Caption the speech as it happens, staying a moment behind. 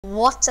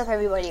What's up,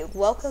 everybody?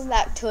 Welcome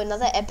back to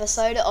another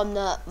episode on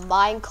the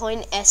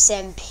Minecoin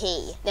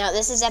SMP. Now,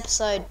 this is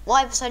episode...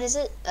 What episode is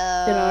it?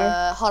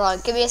 Hold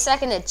on, give me a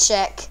second to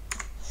check.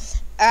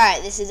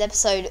 Alright, this is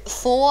episode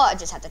 4. I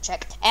just had to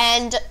check.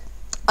 And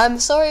I'm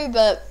sorry,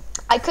 but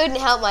I couldn't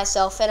help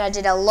myself, and I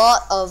did a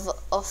lot of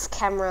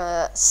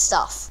off-camera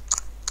stuff.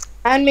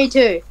 And me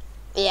too.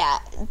 Yeah,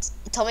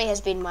 Tommy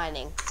has been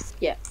mining.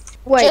 Yeah.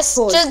 Wait, pause.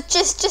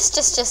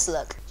 Just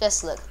look.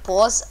 Just look.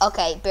 Pause.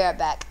 Okay, be right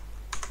back.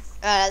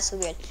 That's so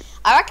good.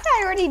 I reckon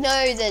I already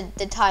know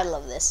the title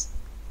of this.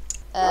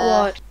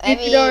 What?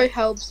 Maybe... Video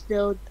helps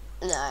build.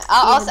 No,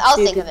 I'll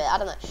think of it. I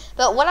don't know.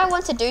 But what I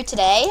want to do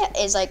today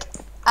is I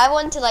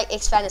want to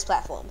expand this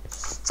platform.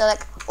 So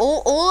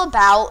all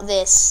about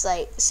this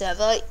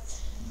server.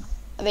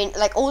 I mean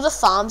all the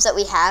farms that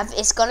we have.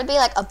 It's gonna be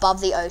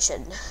above the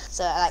ocean.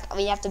 So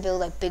we have to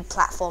build big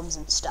platforms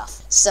and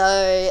stuff.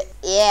 So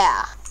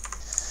yeah.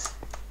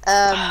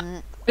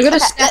 Let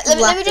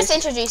me just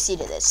introduce you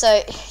to this.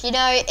 So, you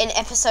know, in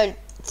episode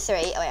 3...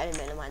 Oh, wait, I didn't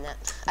mean to mind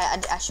that. I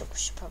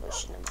probably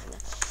shouldn't have mind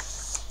that.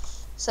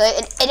 So,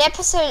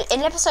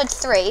 in episode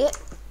 3,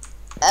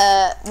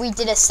 we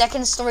did a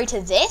second story to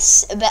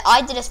this, but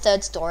I did a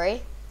third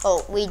story.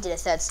 Oh, we did a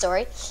third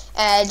story.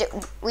 And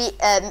we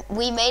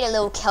made a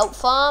little kelp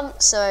farm.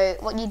 So,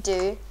 what you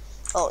do...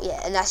 Oh,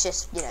 yeah, and that's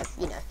just, you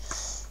know.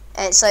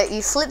 And so,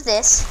 you flip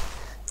this,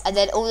 and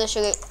then all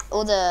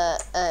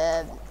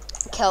the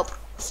kelp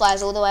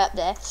flies all the way up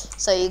there.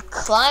 So you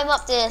climb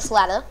up this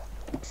ladder,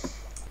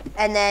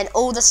 and then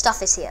all the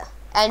stuff is here.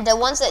 And the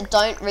ones that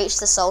don't reach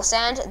the soul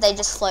sand, they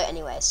just float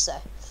anyways. So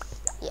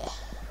yeah.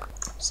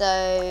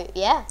 So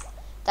yeah,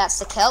 that's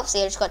the kelp. So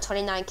you just got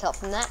 29 kelp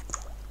from that.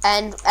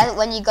 And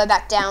when you go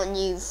back down,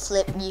 you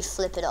flip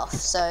it off,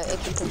 so it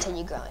can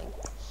continue growing.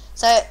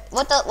 So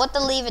what the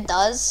lever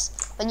does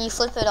when you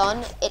flip it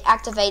on, it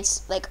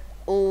activates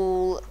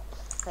all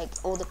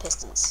the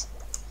pistons.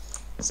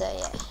 So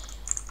yeah.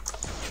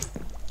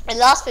 And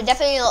last but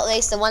definitely not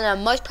least, the one that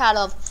I'm most proud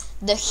of,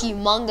 the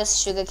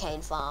humongous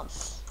sugarcane farm.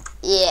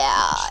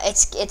 Yeah,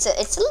 it's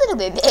a little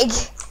bit big.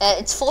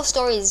 It's 4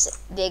 stories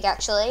big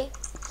actually.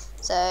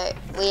 So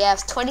we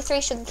have 23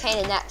 sugarcane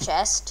in that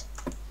chest,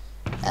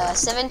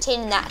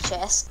 17 in that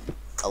chest.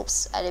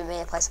 Oops, I didn't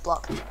mean to place a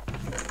block.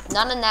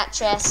 None in that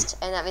chest,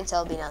 and that means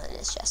there'll be none in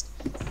this chest.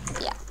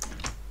 Yeah.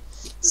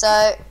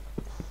 So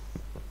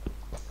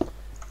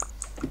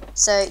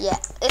yeah,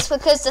 it's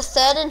because the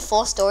 3rd and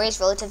 4th story is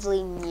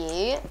relatively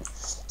new.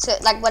 So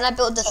when I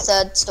built the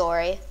 3rd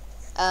story,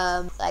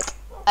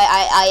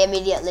 I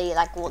immediately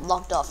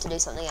logged off to do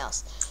something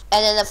else.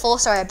 And then the 4th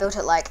story I built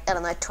it I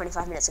don't know,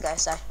 25 minutes ago.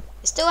 So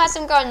it still has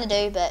some growing to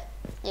do, but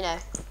you know,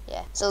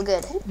 yeah, it's all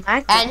good.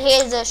 And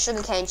here's the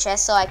sugarcane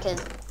chest, so I can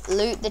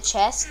loot the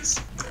chests,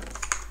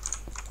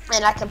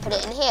 and I can put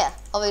it in here.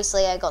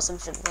 Obviously, I got some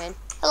sugarcane.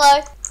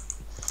 Hello.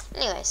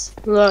 Anyways,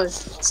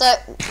 so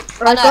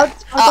I know.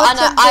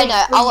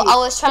 I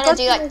was trying to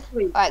do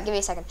Alright, give me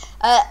a second.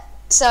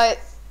 So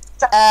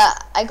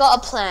I got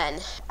a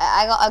plan.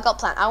 I got a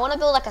plan. I want to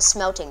build a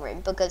smelting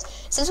room, because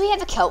since we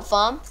have a kelp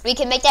farm, we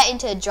can make that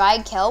into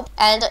dried kelp.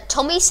 And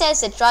Tommy says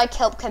that dried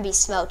kelp can be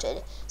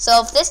smelted.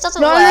 So if this doesn't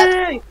work,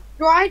 no.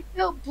 Dried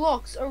kelp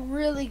blocks are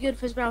really good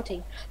for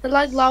smelting. They're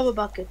like lava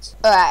buckets.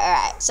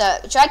 Alright. So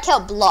dried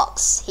kelp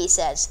blocks, he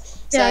says.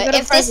 So yeah,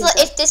 if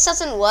this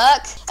doesn't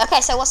work,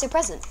 okay. So what's your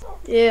present?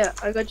 Yeah,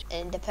 I got you.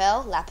 Ender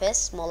pearl,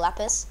 lapis, more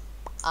lapis,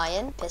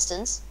 iron,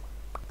 pistons,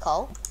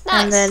 coal.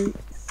 Nice. And then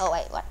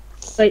what?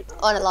 Wait.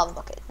 On a lava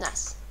bucket.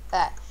 Nice.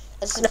 Alright.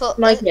 Let's put.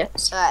 Alright.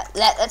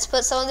 Let's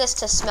put some of this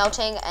to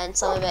smelting and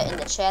some of it in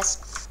the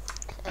chest.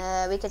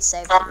 We could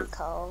save some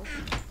coal.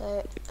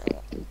 Okay.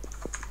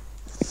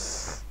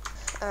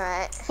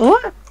 Alright.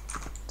 What?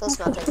 Still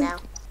smelting now.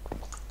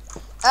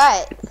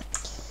 Alright,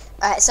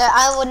 so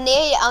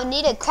I'll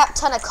need a crap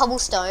ton of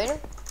cobblestone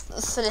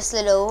for this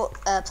little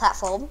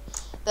platform.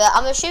 But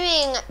I'm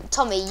assuming,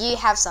 Tommy, you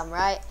have some,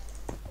 right?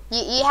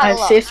 You have a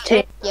lot.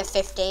 15. You have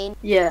 15?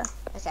 Yeah.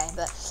 Okay,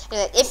 but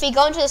anyway, if we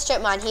go into the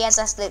strip mine, he has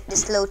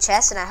this little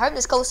chest, and I hope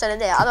there's cobblestone in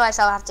there. Otherwise,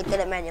 I'll have to get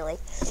it manually,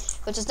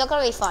 which is not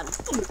going to be fun.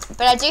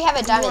 But I do have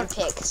a diamond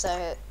pick,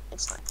 so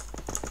it's fine.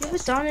 You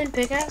have a diamond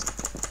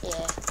pickaxe?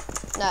 Yeah.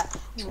 No,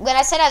 when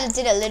I said I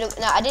did a little,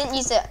 no, I didn't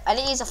use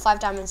the 5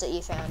 diamonds that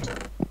you found.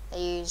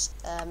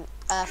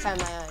 I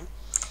found my own.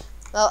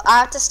 Well, I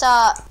have to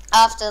start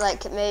after,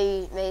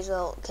 may as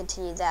well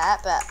continue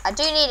that, but I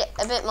do need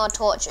a bit more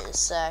torches,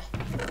 so.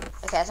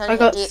 Okay, so I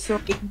got 3.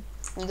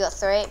 You got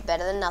 3?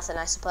 Better than nothing,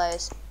 I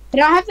suppose.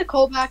 Can I have the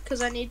coal back,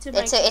 because I need to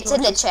make It's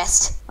in the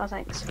chest. Oh,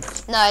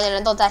 thanks. No,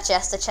 not that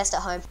chest, the chest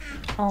at home.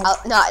 Oh.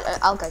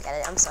 I'll go get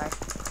it, I'm sorry.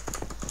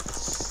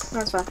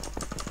 That's fine.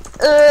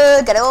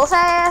 Gotta go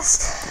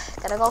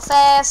fast. Gotta go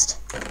fast.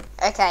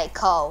 Okay,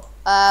 coal.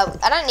 I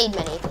don't need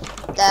many.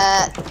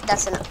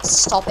 That's enough.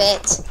 Stop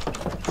it.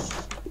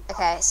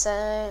 Okay, so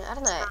I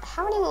don't know.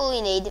 How many will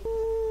we need?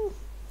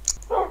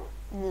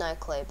 No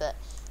clue, but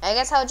I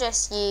guess I'll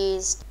just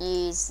use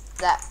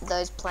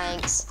those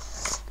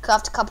planks.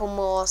 Craft a couple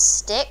more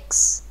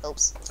sticks.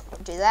 Oops.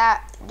 Do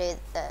that.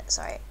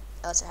 Sorry.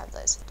 I also have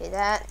those. Do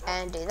that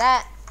and do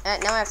that.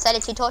 Now I have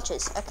 32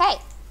 torches. Okay.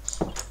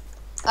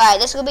 Alright,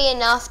 this will be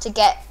enough to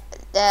get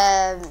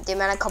the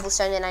amount of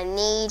cobblestone that I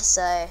need,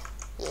 so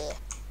yeah.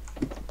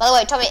 By the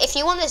way, Tommy, if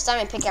you want this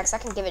diamond pickaxe, I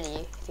can give it to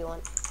you if you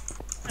want.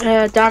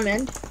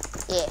 Diamond?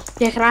 Yeah.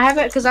 Yeah, can I have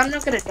it? Because I'm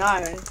not going to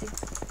die or anything.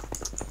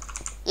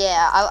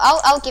 Yeah,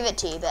 I'll give it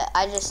to you, but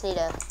I just need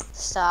to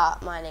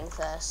start mining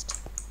first.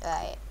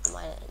 Alright,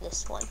 mine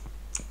this one.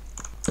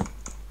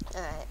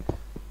 Alright.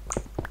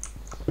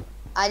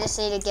 I just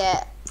need to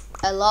get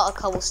a lot of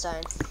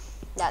cobblestone.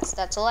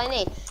 That's all I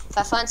need. If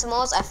I find some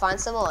ores, I find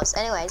some ores.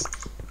 Anyways,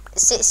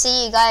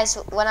 see you guys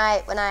when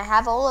I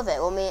have all of it.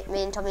 Well, me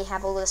and Tommy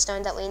have all the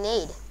stone that we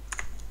need.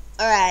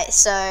 Alright,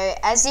 so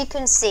as you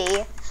can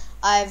see,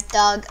 I've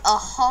dug a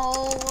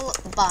whole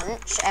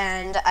bunch,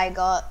 and I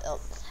got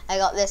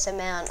this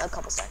amount of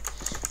cobblestone.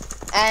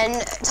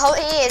 And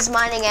Tommy is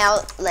mining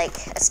out like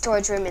a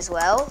storage room as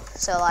well,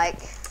 so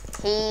like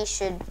he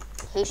should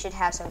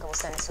have some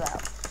cobblestone as well.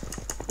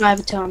 I have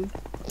a ton.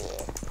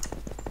 Yeah.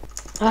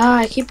 Ah,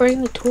 I keep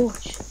bringing the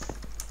torch.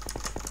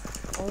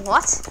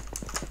 What?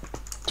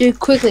 Dude,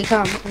 quickly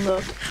come and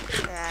look.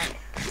 Alright.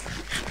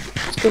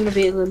 It's gonna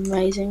be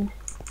amazing.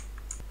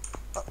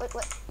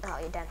 What? Oh,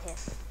 you're down here.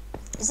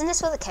 Isn't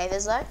this where the cave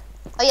is though?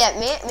 Oh yeah,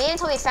 me and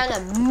Tommy found a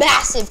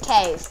massive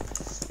cave.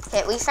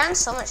 Yeah, we found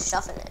so much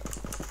stuff in it.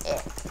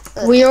 Yeah.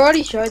 Look. We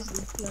already showed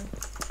them. Yeah.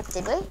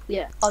 Did we?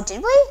 Yeah. Oh, did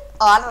we?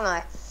 Oh, I don't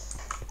know.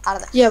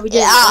 Yeah, we did.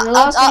 Yeah, in the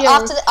last video,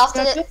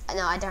 after the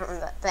no, I don't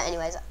remember. But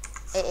anyways,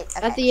 okay.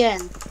 At the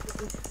end.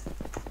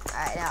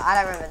 Alright, no, I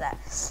don't remember that.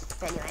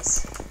 But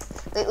anyways,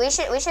 we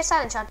should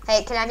start enchanting.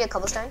 Hey, can I have your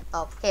cobblestone?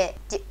 Oh, here.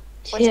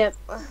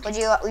 Would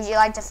you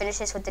like to finish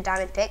this with the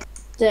diamond pick?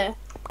 Yeah.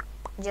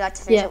 Would you like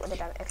to finish it with the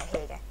diamond? Okay,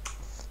 here you go.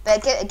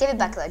 But give it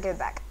back though. Give it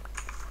back.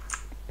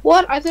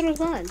 What? I thought it was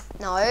mine.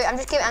 No, I'm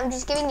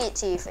just giving it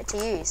to you to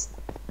use.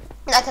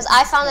 No, because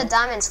I found the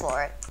diamonds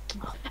for it.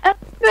 And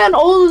I found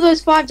all of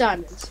those 5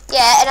 diamonds.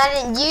 Yeah, and I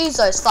didn't use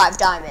those 5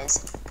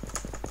 diamonds.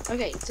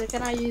 Okay, so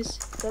can I use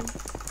them?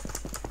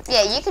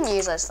 Yeah, you can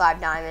use those 5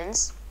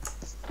 diamonds.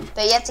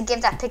 But you have to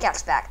give that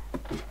pickaxe back.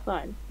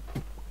 Fine.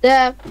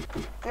 There.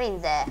 I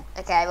mean there.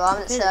 Okay, well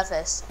I'm at the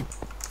surface.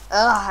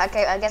 Ugh,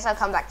 okay, I guess I'll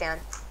come back down.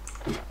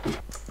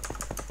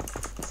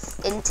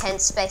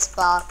 Intense space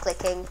bar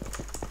clicking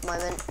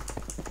moment.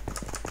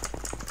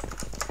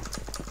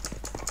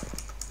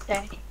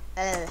 Okay.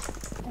 Alright.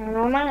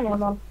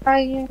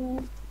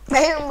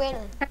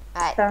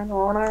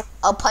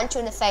 I'll punch you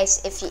in the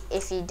face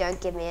if you don't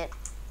give me it.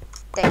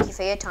 Thank you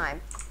for your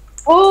time.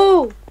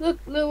 Oh! Look,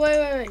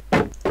 wait.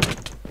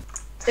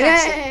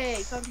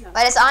 Hey! Come down.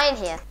 Wait, there's iron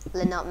here.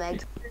 The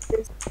nutmeg.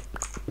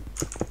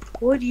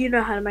 What do you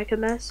know how to make a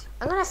mess?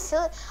 I'm gonna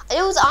fill it.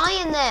 There was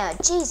iron there.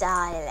 Jeez,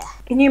 iron.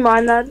 Can you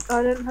mine that?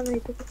 I don't have any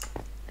tickets.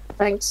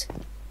 Thanks.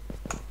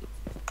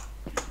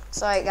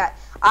 Sorry, guys.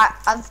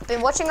 I've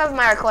been watching over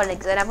my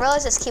recordings and I've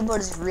realized this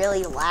keyboard is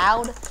really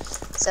loud.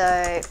 So,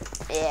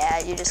 yeah,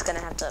 you're just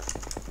gonna have to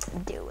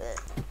deal with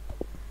it.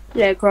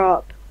 Yeah, grow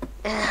up.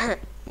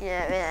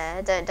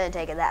 yeah, don't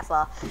take it that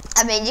far.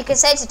 I mean, you can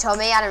say to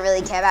Tommy, I don't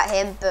really care about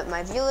him, but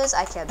my viewers,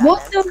 I care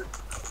about them.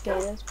 Okay,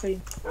 that's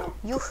pretty.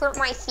 You hurt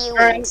my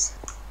feelings.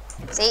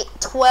 Right. See,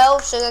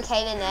 12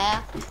 sugarcane in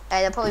there. And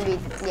there'll probably be,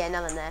 yeah,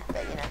 none in there,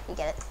 but you know, you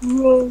get it.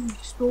 Bro,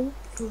 stop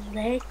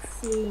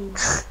flexing.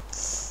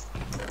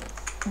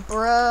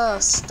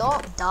 Bruh,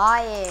 stop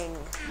dying.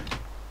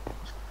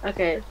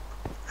 Okay.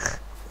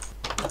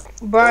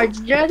 Bro,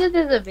 did you know that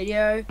there's a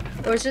video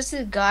where it's just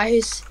this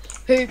guy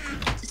who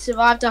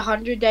survived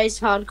 100 days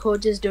hardcore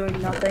just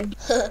doing nothing?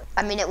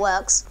 I mean, it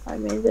works. I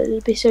mean,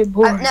 that'd be so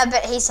boring. No,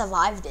 but he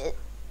survived it,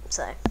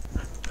 so.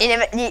 They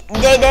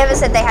never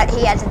said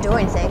he had to do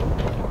anything.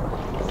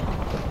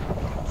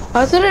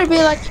 I thought it'd be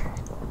like,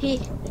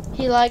 he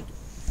like,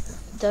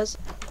 does.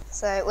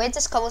 So, we're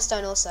just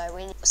cobblestone also.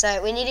 We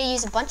need to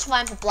use a bunch of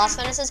iron for blast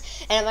furnaces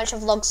and a bunch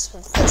of logs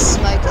for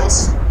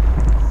smokers.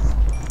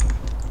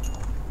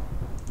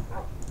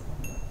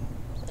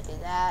 So do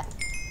that.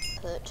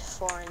 Put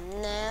 4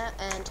 in there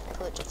and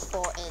put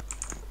 4 in.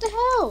 What the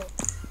hell?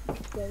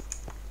 Okay.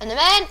 And the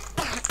man!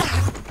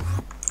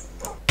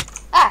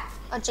 Ah!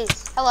 Oh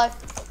jeez. Hello.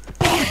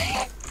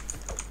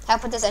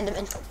 Help with this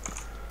enderman.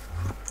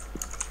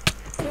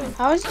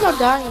 How is he not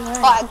dying?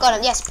 Oh, I got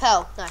him. Yes,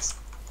 pearl. Nice.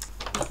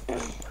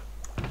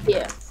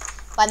 Yeah.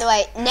 By the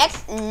way,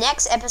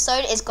 next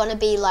episode is gonna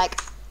be like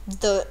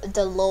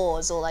the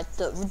laws or like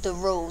the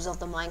rules of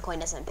the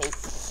Minecoin SMP.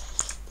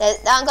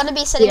 I'm gonna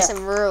be setting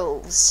some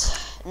rules,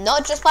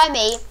 not just by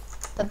me,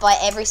 but by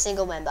every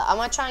single member. I'm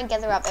gonna try and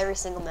gather up every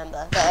single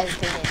member that has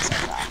been in so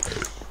far.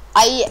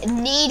 I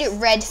need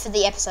Red for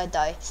the episode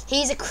though.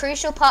 He's a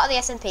crucial part of the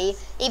SMP,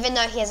 even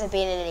though he hasn't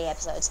been in any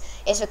episodes.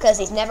 It's because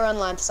he's never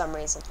online for some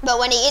reason. But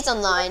when he is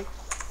online,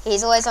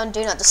 he's always on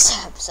Do Not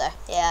Disturb, so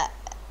yeah.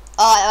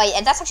 Oh, wait,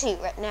 and that's actually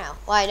right now.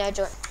 Why no,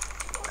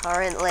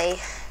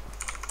 currently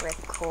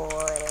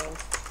recording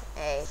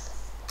a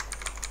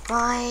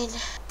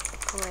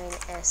Minecoin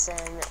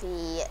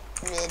SMP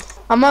vid.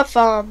 I'm at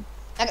farm.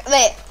 Okay,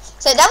 wait,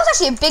 So that was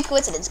actually a big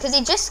coincidence because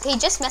he just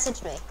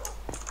messaged me.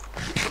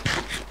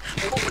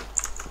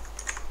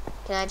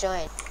 Can I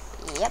join?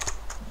 Yep.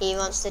 He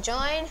wants to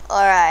join.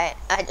 All right.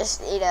 I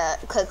just need to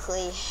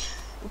quickly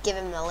give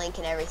him the link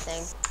and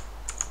everything.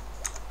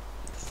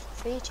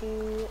 3,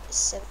 2,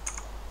 7,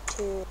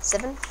 2,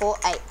 7, 4,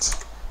 8.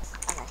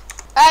 Okay.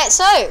 All right.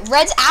 So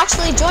Red's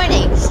actually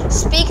joining.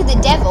 Speak of the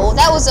devil.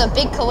 That was a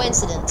big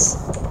coincidence.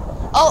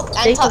 Oh,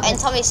 and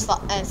Tommy's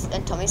farming.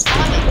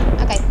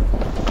 Okay.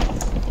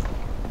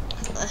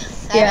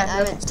 I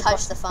haven't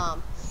touched the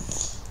farm.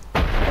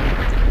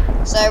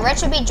 So Red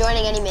should be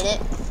joining any minute.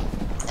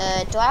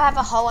 Do I have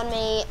a hole on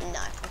me? No.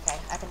 Okay,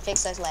 I can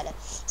fix those later.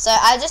 So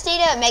I just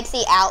need to make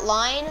the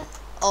outline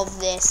of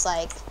this,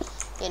 like,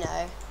 you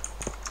know,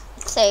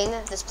 thing,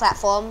 this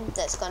platform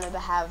that's going to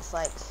have,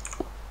 like,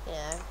 you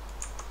know,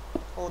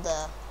 all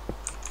the,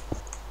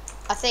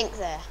 I think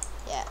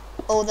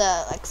all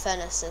the, like,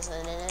 furnaces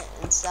in it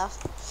and stuff.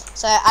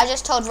 So I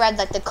just told Red,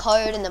 like, the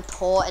code and the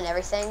port and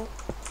everything.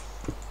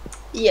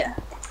 Yeah.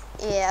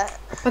 Yeah.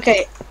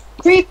 Okay.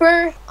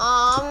 Creeper.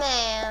 Aw,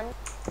 man.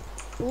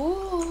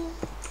 Ooh.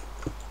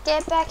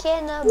 Get back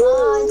in the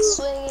mine,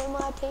 swinging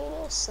my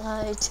penis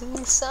side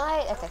to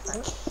side. Okay,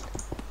 fine.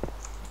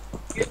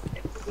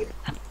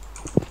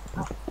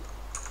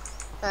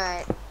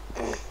 Alright.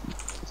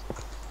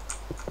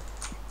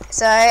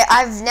 So,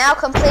 I've now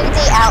completed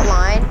the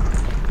outline.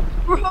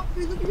 Bro,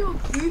 look at your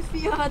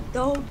goofy ass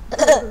dog.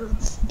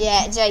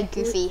 Yeah, it's very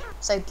goofy.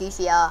 So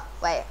goofy.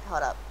 Wait,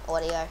 hold up.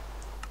 Audio.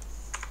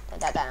 Turn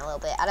that down a little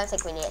bit. I don't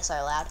think we need it so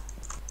loud.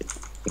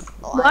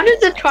 Why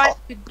did the try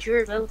to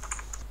dribble?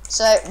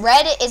 So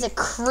Red is a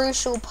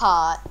crucial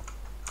part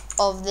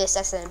of this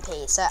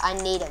SMP. So I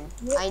need him.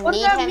 What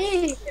does that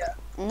mean?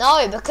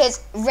 No,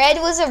 because Red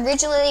was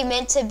originally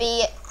meant to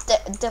be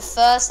the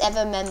first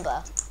ever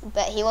member,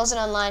 but he wasn't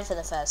online for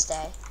the first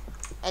day,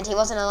 and he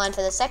wasn't online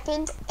for the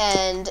second,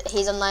 and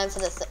he's online for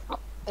the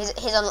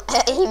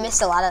he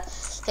missed a lot of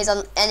he's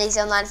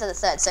online for the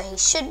third, so he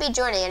should be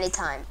joining any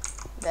time,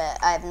 but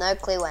I have no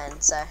clue when,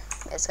 so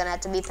it's gonna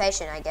have to be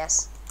patient, I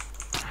guess.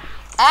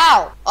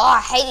 Ow! Oh,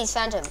 I hate these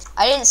phantoms.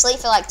 I didn't sleep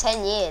for like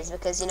 10 years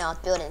because, you know, I was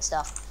building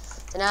stuff.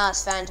 So now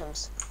it's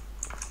phantoms.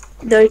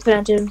 Those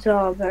phantoms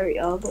are very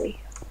ugly.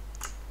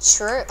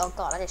 True. Oh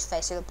god, I just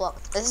faced through the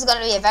block. This is going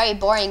to be a very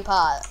boring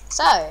part.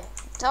 So,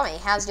 Tommy,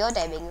 how's your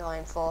day been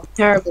going for?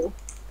 Terrible.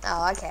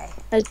 Oh, okay.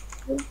 Hey,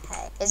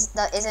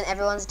 isn't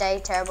everyone's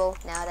day terrible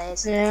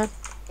nowadays? Yeah.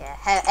 Yeah.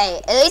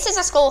 Hey, at least it's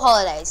the school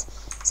holidays.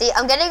 See,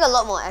 I'm getting a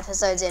lot more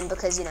episodes in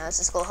because, you know, it's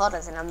the school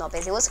holidays and I'm not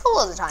busy with school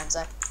all the time,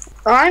 so.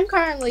 I'm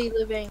currently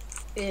living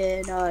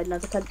in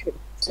another country.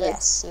 So.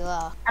 Yes, you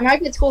are. And I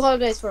get school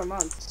holidays for a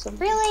month. So.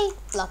 Really?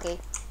 Lucky.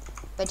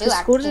 But do you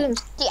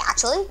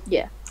actually?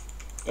 Yeah.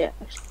 Yeah.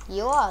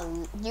 You are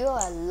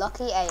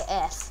lucky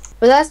AF.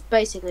 But that's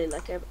basically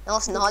like every. No,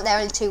 it's not. They're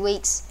only 2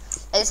 weeks.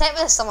 Except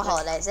for the summer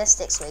holidays, they're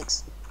 6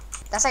 weeks.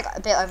 That's like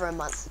a bit over a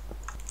month.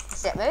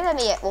 Except maybe they'll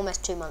be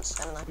almost 2 months.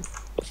 I don't know.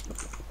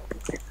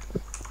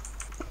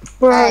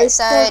 Alright,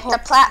 so the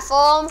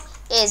platform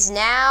is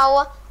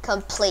now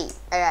complete.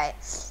 Alright,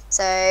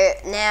 so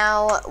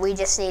now we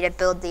just need to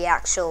build the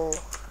actual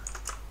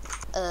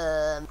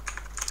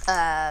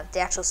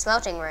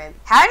smelting room.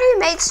 How do you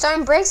make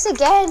stone bricks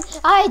again?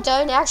 I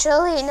don't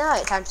actually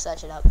know. Time to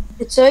search it up.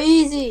 It's so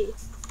easy.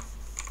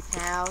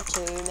 How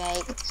to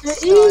make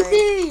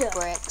stone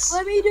bricks.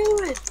 Let me do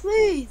it,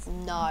 please.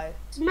 No.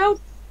 No,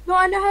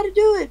 I know how to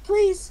do it,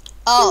 please.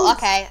 Oh,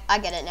 okay, I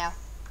get it now.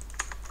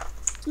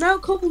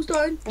 Smelt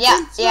cobblestone.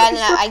 Yeah,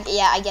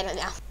 I get it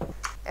now.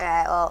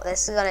 Alright, well,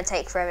 this is gonna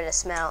take forever to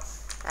smelt.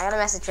 I gotta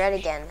message Red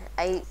again.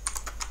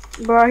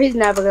 Bro, he's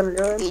never gonna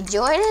do it. You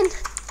joining?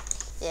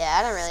 Yeah,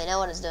 I don't really know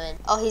what it's doing.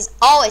 Oh, it's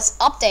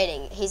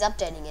updating. He's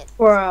updating it.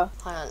 Bro.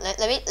 Hold on, let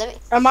me.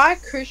 Am I a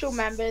crucial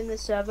member in the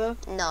server?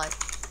 No.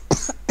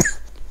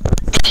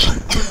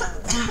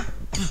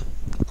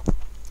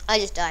 I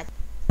just died.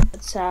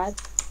 That's sad.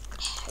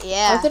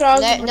 Yeah.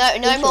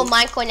 No more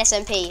Minecoin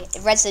SMP.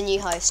 Red's the new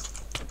host.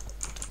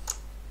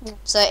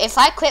 So if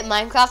I quit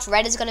Minecraft,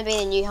 Red is going to be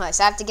the new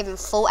host. I have to give him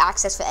full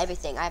access for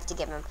everything. I have to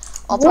give him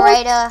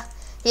operator. What?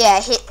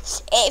 Yeah,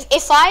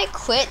 if I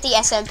quit the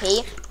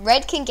SMP,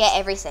 Red can get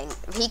everything.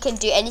 He can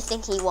do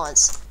anything he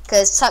wants.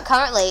 Because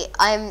currently,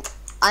 I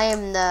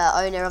am the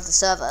owner of the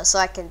server, so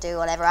I can do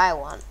whatever I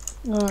want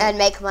and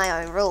make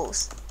my own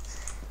rules.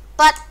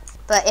 But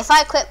if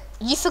I quit,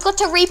 you forgot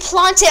to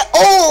replant it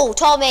all,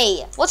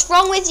 Tommy. What's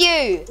wrong with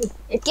you?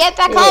 Get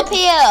back up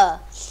here.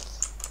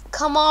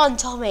 Come on,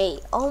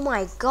 Tommy. Oh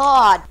my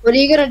god. What are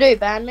you gonna do?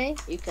 Ban me?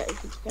 You can.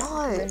 No.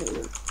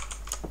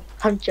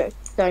 I'm joking.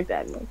 Don't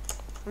ban me.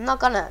 I'm not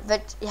gonna.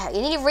 But yeah,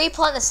 you need to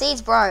replant the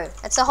seeds, bro.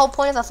 That's the whole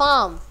point of a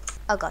farm.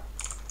 Oh god.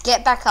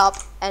 Get back up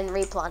and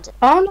replant it.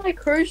 Aren't I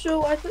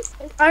crucial? I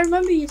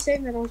remember you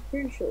saying that I was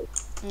crucial.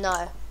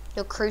 No.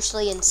 You're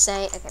crucially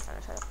insane. Okay,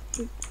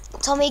 fine.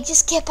 Tommy,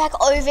 just get back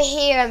over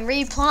here and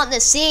replant the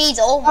seeds.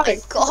 Oh my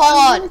god.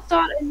 I'm gonna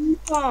start a new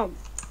farm.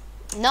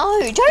 No,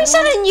 don't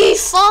start a new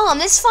farm.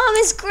 This farm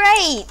is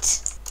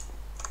great.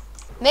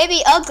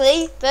 Maybe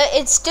ugly, but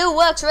it still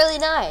works really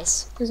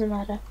nice. Doesn't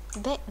matter.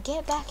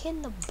 Get back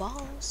in the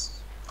balls.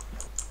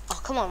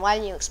 Oh, come on, why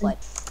didn't you explode?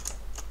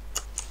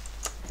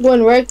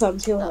 When Red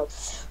comes, he'll help.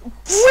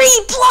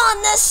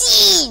 Replant the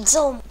seeds!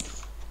 Oh,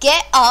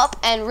 get up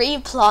and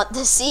replant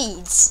the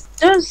seeds.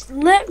 Just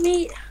let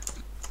me...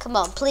 Come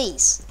on,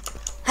 please.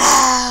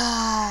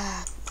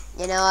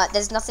 You know what,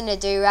 there's nothing to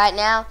do right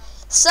now.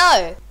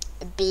 So,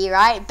 be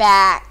right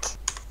back.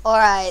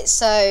 Alright,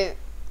 so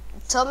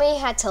Tommy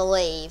had to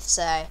leave,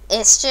 so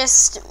it's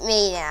just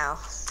me now.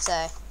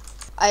 So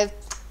I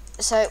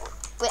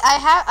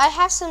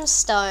have some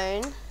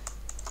stone,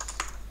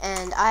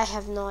 and I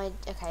have no idea.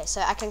 Okay,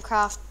 so I can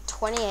craft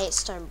 28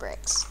 stone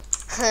bricks.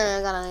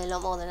 I got a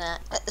lot more than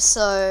that.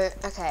 So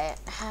okay,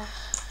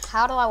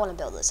 how do I want to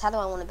build this? How do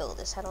I want to build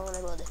this? How do I want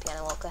to build this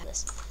piano walker?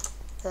 This.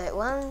 So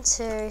 1,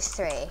 2,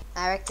 3.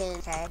 I reckon.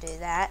 Okay, I'll do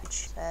that.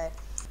 So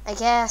I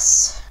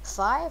guess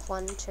 5.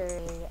 1,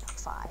 2,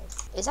 5.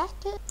 Is that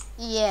good?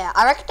 Yeah,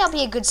 I reckon that'll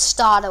be a good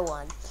starter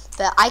one,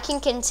 but I can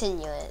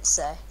continue it.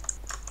 So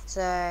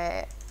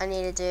I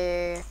need to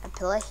do a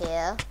pillar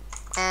here,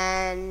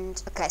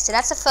 and okay, so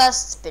that's the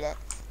first bit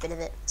of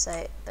it.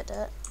 So, but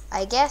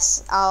I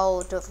guess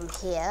I'll do it from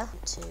here.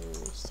 2,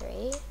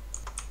 3,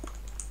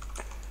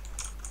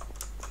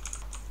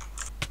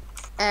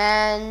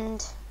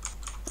 and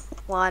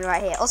 1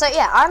 right here. Also,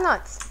 yeah, I don't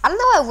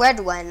know where Red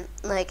went.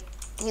 Like,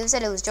 he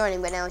said he was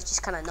joining, but now it's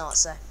just kind of not.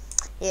 So,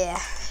 yeah,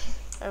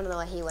 I don't know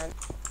where he went.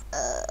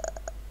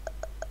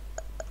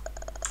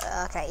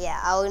 Okay, yeah,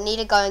 I'll need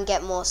to go and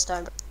get more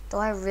stone. Do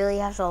I really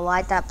have to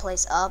light that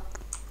place up?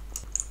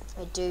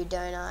 I do,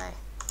 don't I?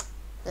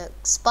 Look,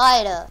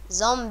 spider,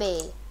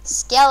 zombie,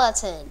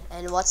 skeleton,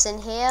 and what's in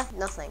here?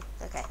 Nothing.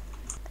 Okay.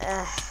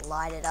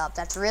 Light it up.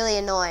 That's really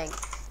annoying.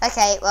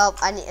 Okay, well,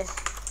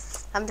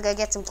 I'm to go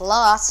get some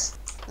glass.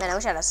 Man, I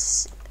wish I had a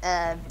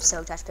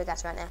silk touch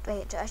pickaxe right now.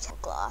 Wait, do I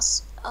have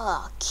glass?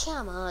 Oh,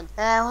 come on.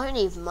 I won't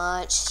need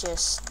much,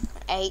 just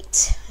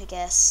 8, I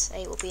guess.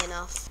 8 will be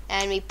enough.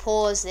 And we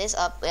pause this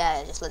up.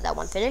 Yeah, just let that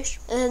one finish.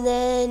 And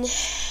then,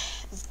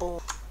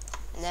 boom.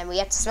 And then we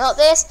have to smelt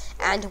this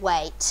and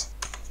wait.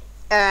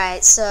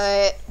 Alright,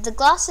 so the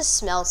glass is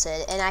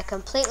smelted, and I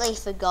completely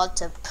forgot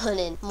to put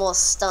in more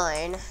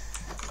stone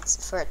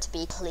for it to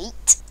be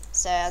complete.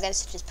 So I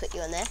guess I'll just put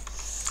you in there.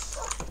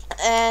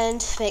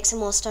 And make some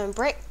more stone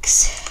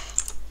bricks.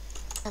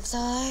 Of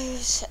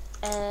those.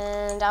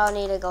 And I'll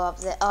need to go up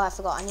there. Oh, I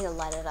forgot. I need to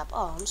light it up.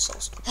 Oh, I'm so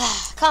stupid.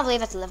 Can't believe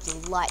I have to let me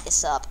light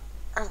this up.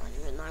 I don't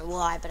even know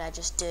why, but I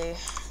just do.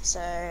 So,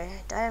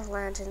 do I have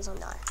lanterns?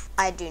 No,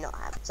 I do not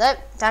have. So,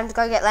 time to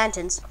go get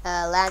lanterns.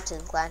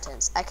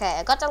 Lanterns. Okay,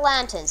 I got the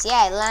lanterns.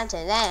 Yay,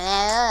 lanterns.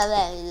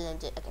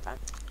 Okay, fine.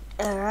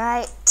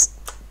 Alright.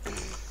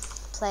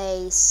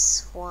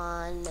 Place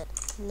 1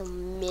 in the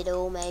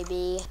middle,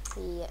 maybe.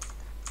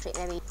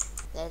 Maybe.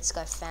 Let's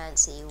go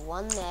fancy.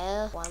 1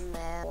 there, 1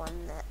 there,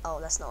 1 there. Oh,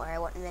 that's not where I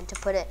wanted to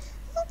put it.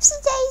 Oopsie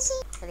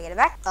daisy. Did I get it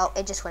back? Oh,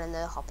 it just went in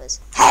the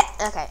hoppers.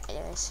 Okay,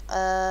 anyways.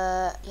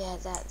 Yeah,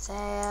 that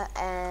there,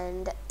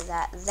 and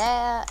that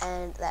there,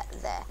 and that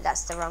there.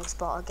 That's the wrong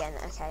spot again.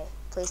 Okay,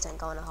 please don't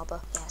go in a hopper.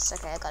 Yes,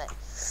 okay, I got it.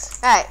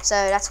 Alright, so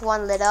that's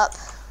 1 lit up.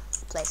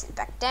 Place it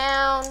back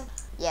down.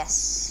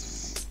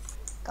 Yes.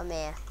 Come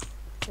here.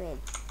 Come in.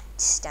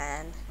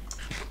 Stand.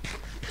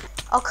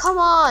 Oh, come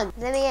on!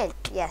 Let me in.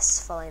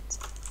 Yes, falling.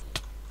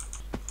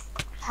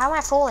 How am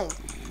I falling?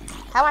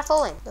 How am I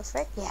falling? The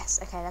frick? Yes,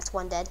 okay, that's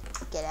 1 dead.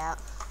 Get out.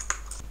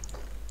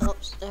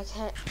 Oops,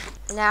 okay.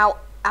 Now,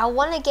 I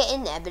want to get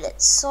in there, but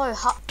it's so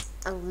hot.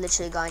 I'm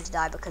literally going to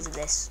die because of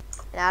this.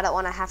 And I don't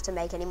want to have to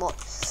make any more.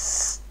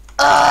 This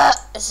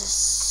is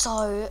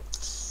so...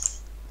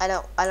 I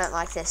don't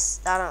like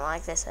this. I don't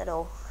like this at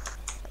all.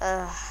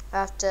 I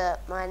have to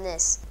mine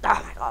this.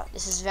 Oh my god,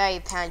 this is very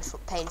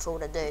painful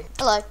to do.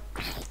 Hello.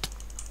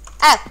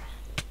 Ah!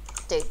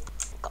 Dude,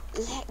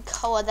 let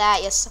go of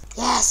that. Yes,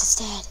 it's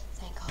dead.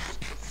 Thank god.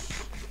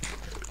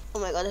 Oh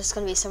my god, there's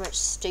gonna be so much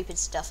stupid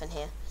stuff in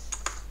here.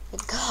 The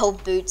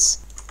gold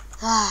boots.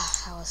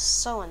 Ah, that was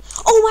so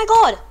oh my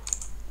god!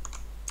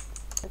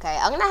 Okay,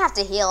 I'm gonna have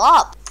to heal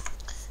up.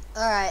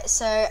 Alright,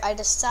 so I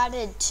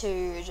decided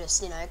to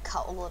just,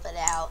 cut all of it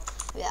out.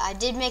 Yeah, I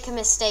did make a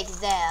mistake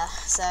there,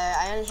 so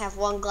I only have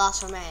 1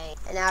 glass remaining.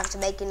 And now I have to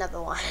make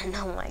another one.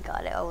 Oh my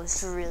god, it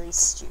was really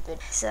stupid.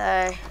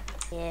 So...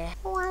 yeah.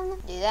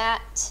 1. Do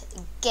that.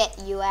 Get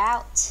you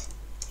out.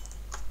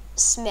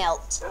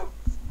 Smelt.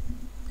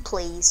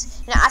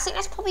 Please. Now, I think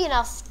that's probably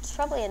enough. It's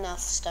probably enough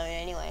stone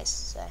anyways.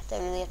 So,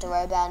 don't really have to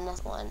worry about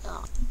another one.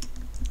 Oh.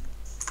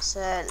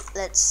 So,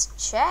 let's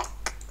check.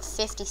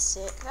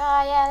 56.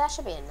 Oh, yeah, that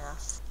should be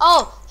enough.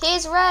 Oh,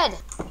 here's Red.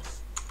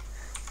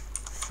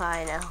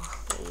 Finally.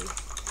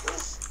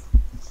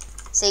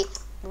 See,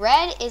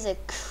 Red is a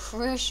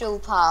crucial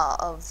part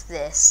of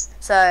this.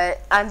 So,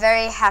 I'm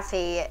very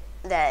happy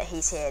that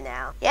he's here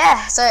now.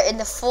 Yeah, so in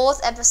the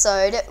 4th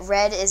episode,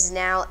 Red is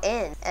now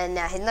in. And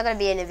now he's not going to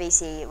be in a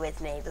VC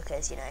with me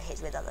because,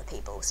 he's with other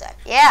people. So,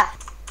 yeah.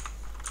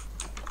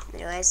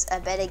 Anyways, I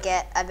better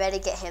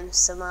get him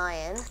some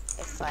iron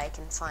if I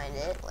can find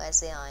it. Where's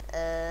the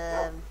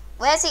iron?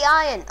 Where's the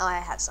iron? Oh, I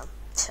have some.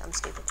 I'm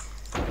stupid.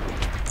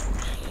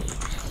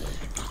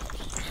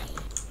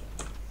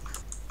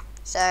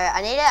 So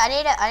I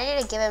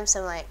need to give him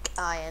some like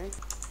iron.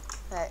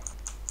 Right.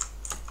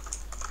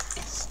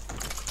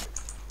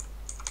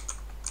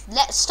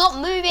 Stop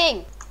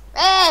moving!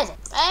 Red!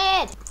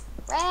 Red!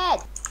 Red!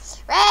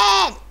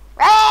 Red!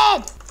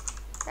 Red!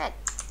 Red.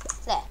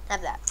 There,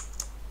 have that.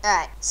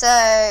 Alright, so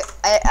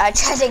I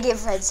tried to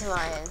give Red some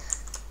iron.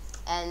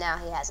 And now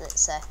he has it,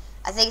 so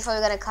I think if we're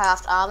gonna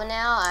craft armor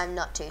now, I'm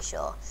not too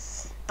sure.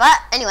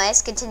 But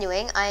anyways,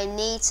 continuing, I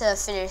need to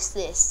finish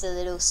this, the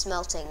little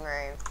smelting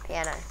room.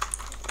 Piano.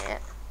 Yeah.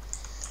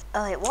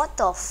 Oh wait, what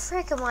the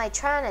frick am I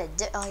trying to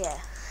do? Oh yeah.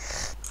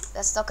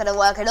 That's not gonna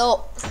work at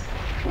all.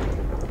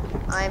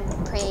 I'm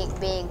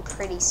being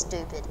pretty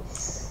stupid.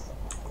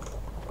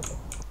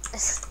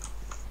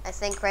 I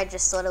think Red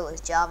just thought it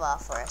was Java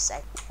for a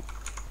sec.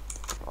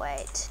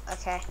 Wait,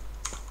 okay.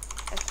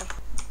 Okay.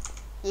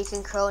 You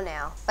can crawl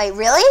now. Wait,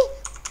 really?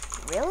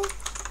 Really?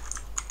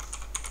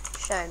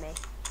 Show me.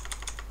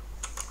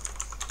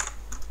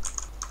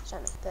 Show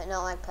me. But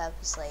not like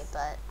purposely,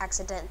 but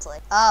accidentally.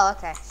 Oh,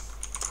 okay.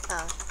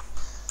 Oh.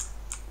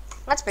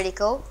 That's pretty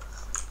cool.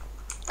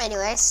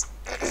 Anyways.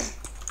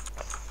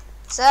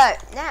 So,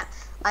 now,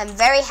 I'm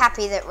very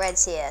happy that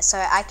Red's here. So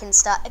I can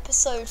start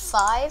episode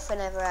 5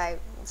 whenever I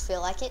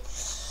feel like it.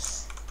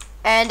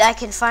 And I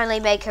can finally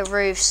make a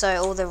roof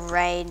so all the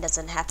rain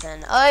doesn't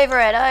happen over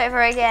and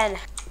over again.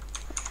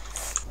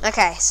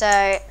 Okay,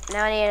 so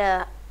now I need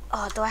a...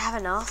 Oh, do I have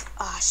enough?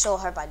 Oh, I sure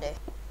hope I do.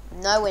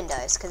 No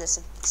windows, because it's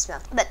a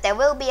smelt. But there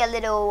will be a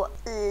little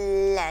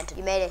lantern.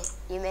 You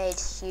made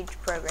huge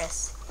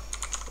progress.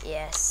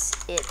 Yes,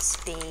 it's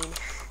been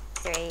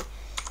 3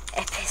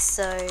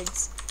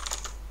 episodes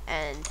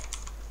and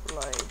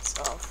loads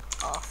of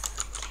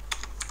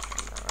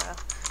off-camera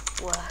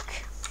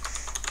work.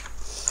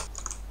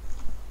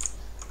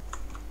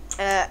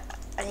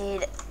 I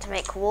need to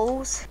make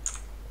walls.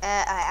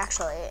 I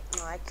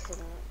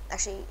couldn't.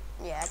 Actually,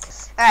 yeah.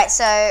 Alright,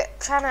 so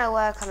trying to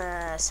work on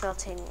a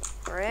smelting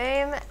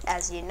room,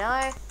 as you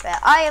know, but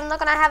I am not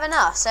gonna have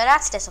enough, so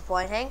that's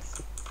disappointing.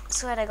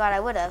 Swear to God I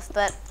would have,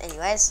 but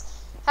anyways,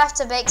 have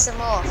to make some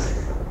more.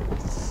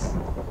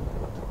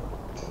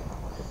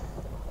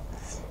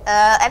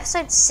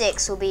 Episode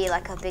 6 will be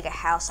like a bigger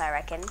house, I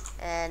reckon,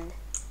 and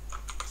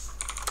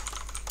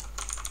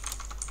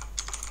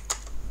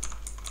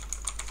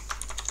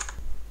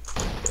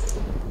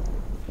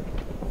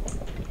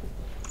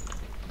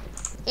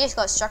he just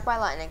got struck by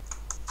lightning.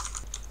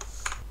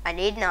 I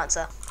need an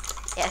answer.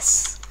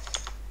 Yes.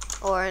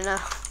 Or no.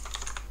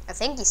 I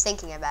think he's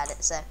thinking about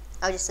it, so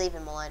I'll just leave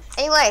him alone.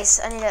 Anyways,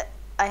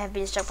 I have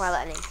been struck by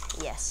lightning.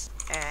 Yes.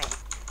 Alright.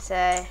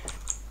 So,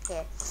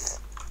 here.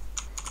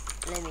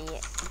 Let me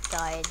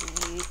guide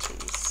you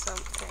to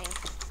something.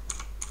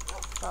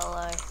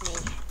 Follow me.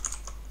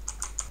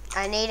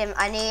 I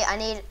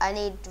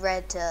need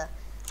Red to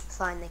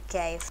find the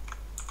cave.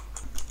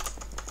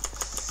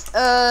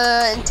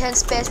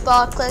 Intense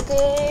spacebar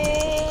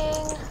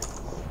clicking.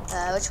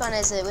 Which one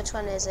is it? Which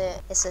one is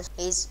it?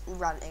 He's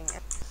running.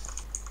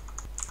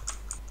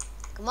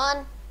 Come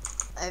on.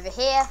 Over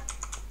here.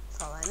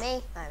 Follow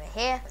me. Over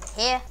here. Over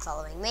here.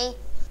 Following me.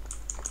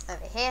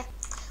 Over here.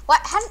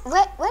 What?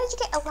 Where did you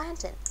get a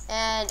lantern?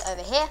 And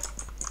over here.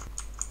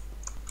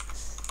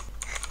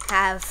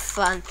 Have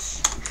fun.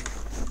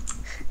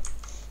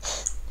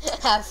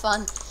 Have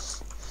fun.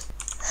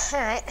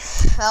 Alright,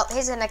 well,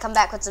 he's gonna come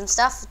back with some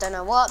stuff, don't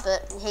know what,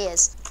 but he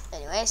is.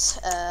 Anyways,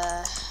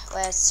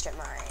 where's the strip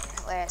mine?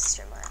 Where's the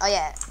strip mine? Oh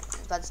yeah,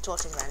 but the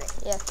torches around it,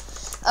 yeah.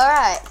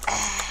 Alright,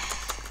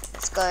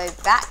 let's go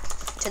back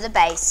to the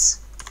base.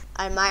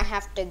 I might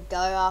have to go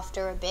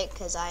after a bit,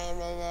 because I am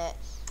in it.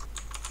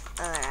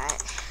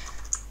 Alright.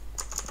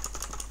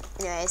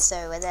 Anyway,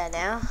 so we're there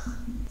now.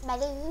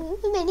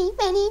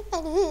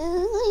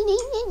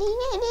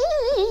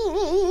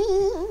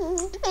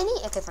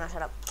 Okay, fine,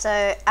 shut up. So,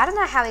 I don't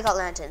know how he got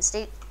lanterns.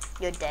 Dude,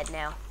 you're dead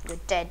now. You're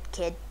dead,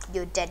 kid.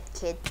 You're dead,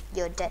 kid.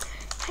 You're dead.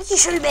 How did you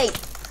shoot me?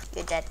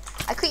 You're dead.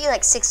 I crit you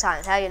like 6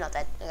 times. How are you not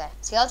dead? Okay.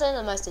 Skeleton is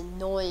the most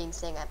annoying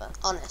thing ever.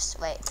 Honest.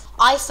 Wait.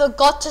 I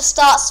forgot to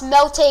start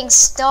smelting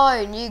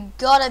stone. You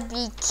gotta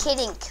be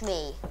kidding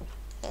me.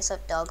 Okay, so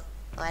dog.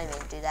 Oh, I didn't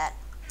mean to do that.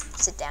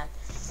 Sit down.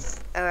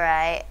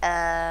 Alright,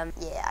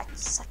 yeah,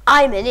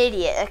 I'm an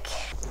idiot.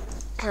 Okay.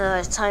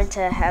 It's time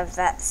to have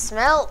that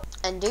smelt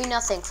and do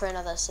nothing for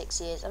another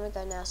 6 years. I'm gonna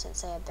go now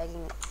since they are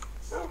begging.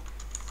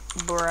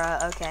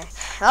 Bruh, okay.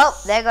 Oh,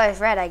 there goes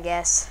Red, I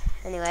guess.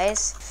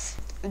 Anyways,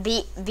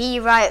 be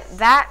right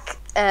back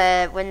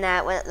when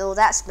all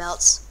that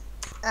smelts.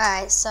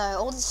 Alright, so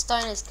all the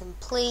stone is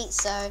complete,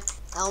 so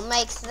I'll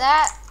make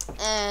that,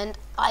 and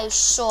I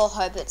sure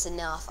hope it's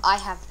enough. I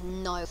have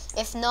no.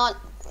 If not,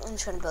 I'm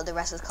just going to build the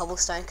rest with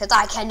cobblestone because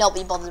I cannot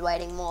be bothered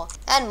waiting more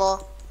and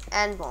more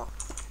and more.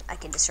 I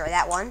can destroy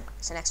that one.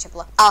 It's an extra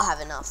block. I'll have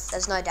enough.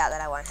 There's no doubt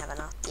that I won't have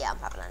enough. Yeah, I'm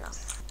having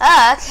enough.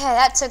 Ah, okay,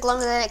 that took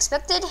longer than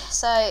expected.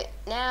 So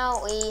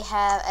now we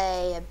have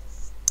a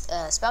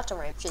smelter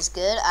room, which is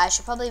good. I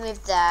should probably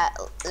move that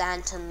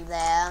lantern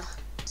there.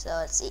 So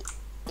it's,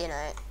 you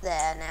know,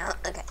 there now.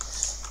 Okay.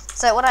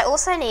 So what I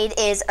also need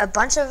is a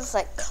bunch of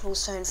like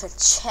cobblestone for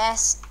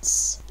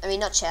chests. I mean,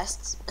 not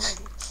chests.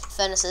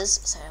 Furnaces.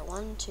 So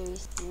 1, 2,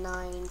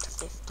 9 to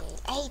 15,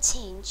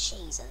 18.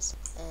 Jesus.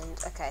 And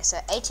okay, so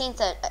 18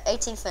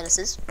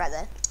 furnaces right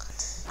there.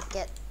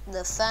 Get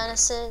the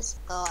furnaces.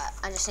 Oh,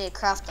 I just need to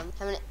craft them.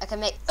 I can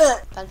make.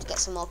 Time to get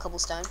some more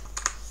cobblestone.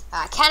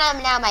 Can I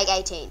now make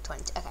 18,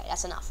 20? Okay,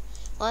 that's enough.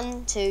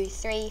 1, 2,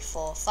 3,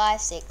 4,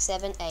 5, 6,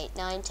 7, 8,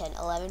 9, 10,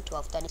 11,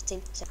 12, 13,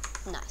 14,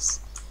 15. Nice.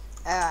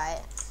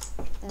 Alright.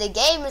 The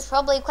game is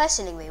probably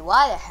questioning me.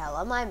 Why the hell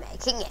am I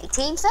making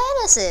 18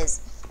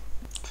 furnaces?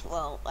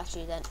 Well,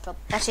 actually, let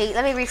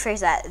me rephrase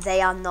that.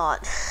 They are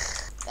not.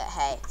 But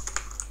hey.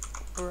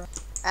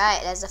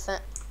 Alright, there's a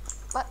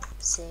what?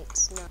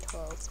 6, 9,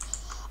 12.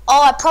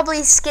 Oh, I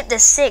probably skipped the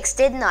 6,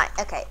 didn't I?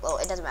 Okay, well,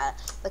 it doesn't matter.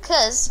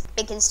 Because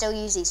we can still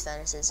use these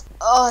furnaces.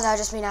 Oh, that'll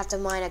just mean I have to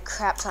mine a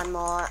crap ton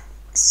more.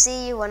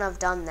 See you when I've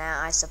done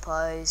that, I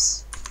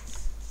suppose.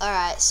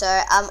 Alright, so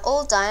I'm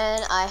all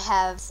done. I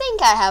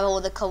think I have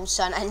all the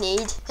cobblestone I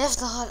need. If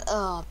not,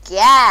 oh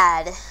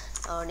god,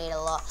 I'll need a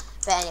lot.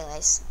 But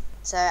anyways,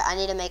 so I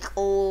need to make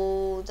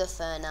all the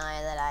furnace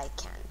that I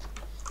can.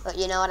 But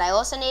you know what I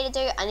also need to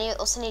do? I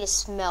also need to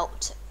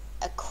smelt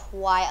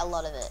quite a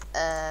lot of it.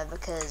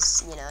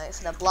 Because, you know,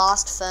 for the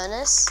blast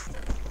furnace,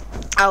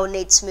 I will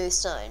need smooth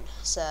stone.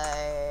 So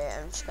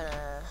I'm just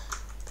gonna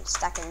put a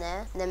stack in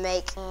there. And then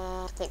make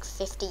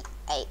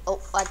 58.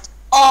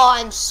 Oh,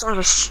 I'm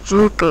so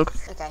stupid.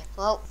 Okay,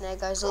 well, there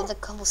goes all the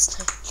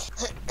cobblestone.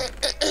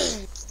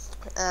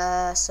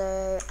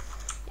 So,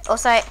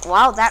 also,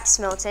 while that's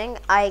smelting,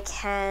 I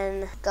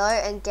can go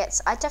and get,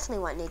 I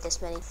definitely won't need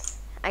this many.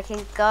 I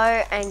can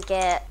go and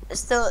get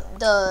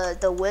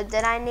the wood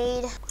that I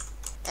need.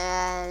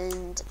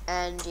 And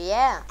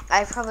yeah,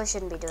 I probably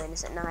shouldn't be doing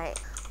this at night.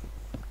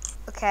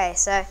 Okay,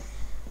 so,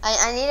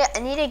 I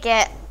need to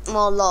get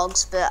more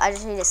logs, but I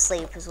just need to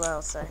sleep as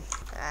well, so,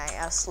 alright,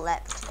 I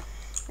slept.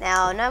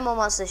 Now, no more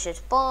monsters should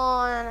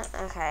spawn.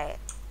 Okay,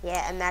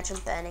 yeah, imagine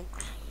burning.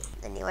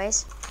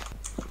 Anyways.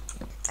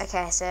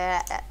 Okay, so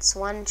that's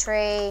one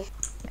tree,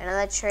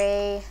 another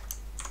tree,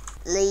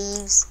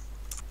 leaves.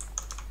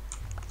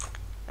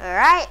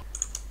 Alright.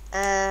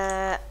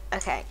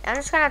 Okay, I'm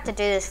just gonna have to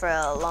do this for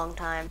a long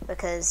time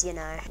because, you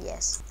know,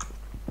 yes.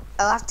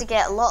 I'll have to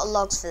get a lot of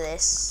logs for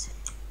this.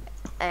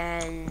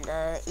 And,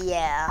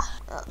 yeah.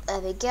 Well, there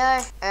we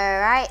go.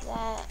 Alright,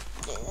 that,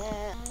 do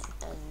that,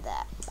 and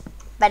that.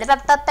 Okay,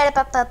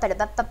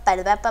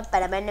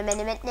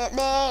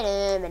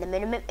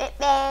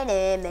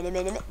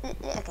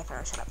 fine,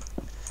 I'll shut up.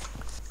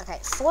 Okay,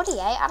 48,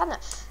 I don't know.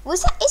 Would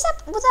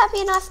that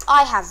be enough?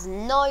 I have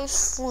no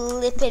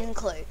flipping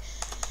clue.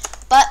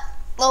 But,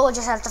 well, we'll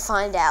just have to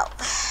find out.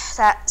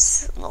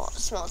 That's not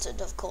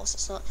smelted, of course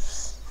it's not.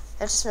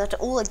 I have to smelt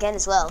it all again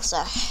as well,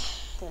 so,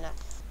 you know.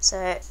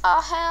 So,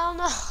 oh hell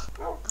no.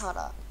 Hold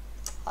up.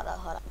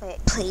 Wait,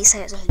 please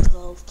say it's only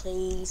 12.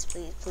 Please,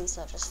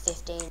 not just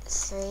 15.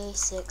 3,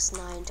 6,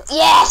 9, 12.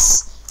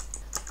 Yes!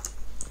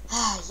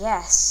 Ah,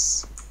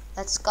 yes.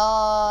 Let's go.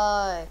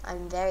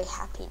 I'm very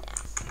happy now.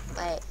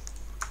 Wait.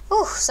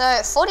 Ooh,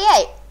 so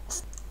 48.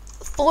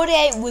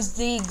 48 was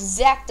the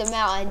exact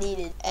amount I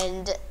needed.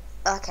 And,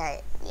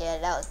 okay. Yeah,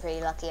 that was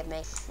pretty lucky of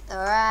me.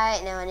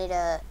 Alright, now I need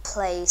to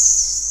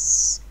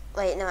place...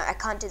 Wait, no, I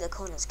can't do the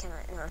corners, can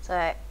I? No.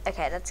 So,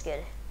 okay, that's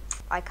good.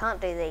 I can't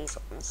do these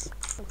ones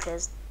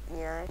because, you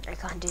know, I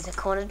can't do the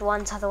cornered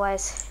ones,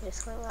 otherwise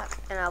it's gonna work.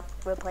 And I'll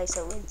replace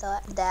it with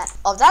that.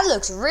 Oh, that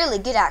looks really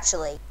good,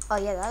 actually. Oh,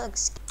 yeah, that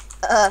looks...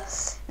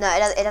 no,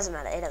 it doesn't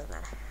matter,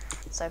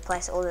 So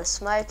place all the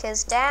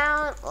smokers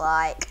down,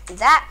 like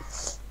that.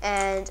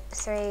 And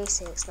 3,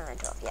 6, 9,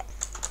 12, yeah.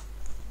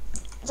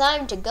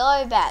 Time to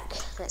go back.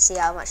 Let's see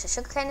how much the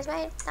sugarcane is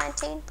made.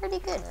 19, pretty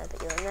good. I'll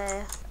put you in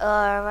there.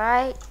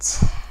 Alright.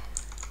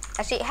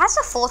 Actually, has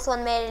the fourth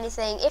one made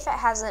anything? If it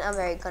hasn't, I'm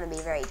gonna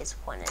be very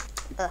disappointed.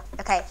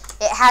 Okay,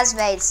 it has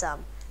made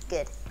some.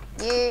 Good.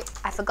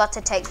 I forgot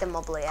to take the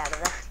mobley out of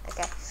that.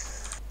 Okay.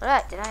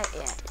 Alright, did I?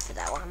 Yeah, I did for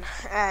that one.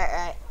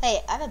 Alright.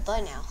 Hey, I have a bow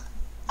now.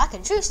 I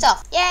can shoot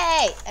stuff.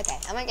 Yay! Okay,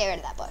 I'm gonna get rid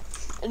of that bow.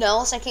 And I'll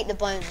also keep the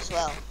bones as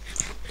well.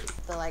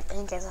 But like,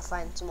 in case I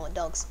find some more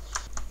dogs.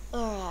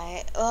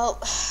 Alright,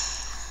 well,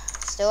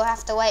 still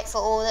have to wait for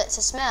all that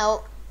to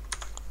smelt.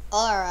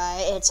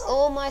 Alright, it's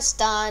almost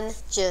done.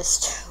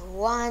 Just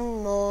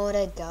one more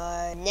to go.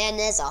 And then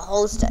there's a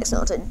whole stack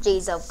smelted.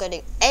 Jeez, I'm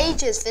getting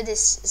ages for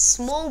this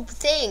small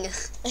thing.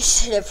 I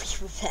should have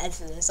pre-prepared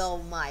for this. Oh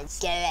my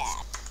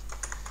god.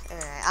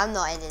 Alright, I'm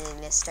not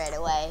editing this straight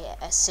away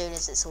as soon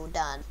as it's all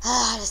done.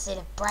 I just need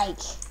a break.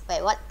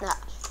 Wait, what? No.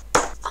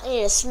 I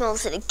need to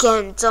smelt it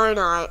again, don't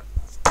I?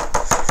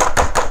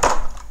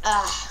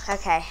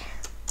 Okay.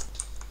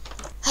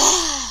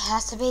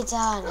 Has to be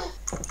done.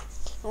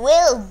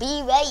 We'll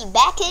be right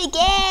back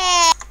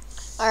again.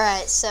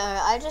 Alright, so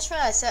I just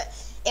realized, so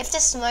if the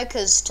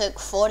smokers took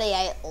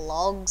 48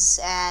 logs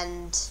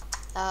and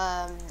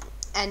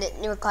it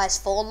requires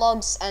 4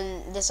 logs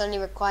and this only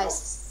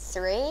requires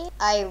 3,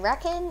 I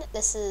reckon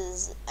this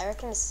is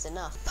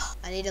enough.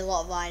 I need a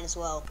lot of iron as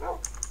well.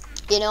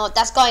 You know what,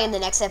 that's going in the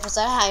next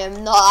episode. I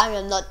am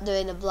not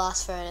doing the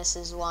blast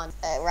furnaces one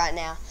right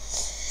now.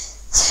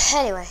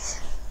 Anyway,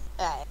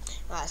 alright,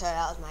 sorry,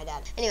 that was my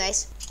dad.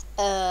 Anyways,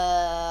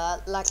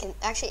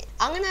 actually,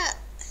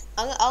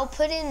 I'll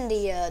put in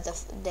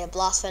the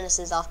blast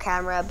furnaces off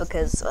camera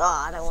because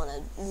I don't want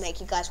to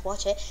make you guys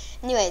watch it.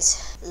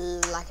 Anyways,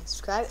 like and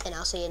subscribe, and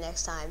I'll see you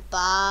next time.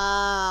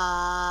 Bye.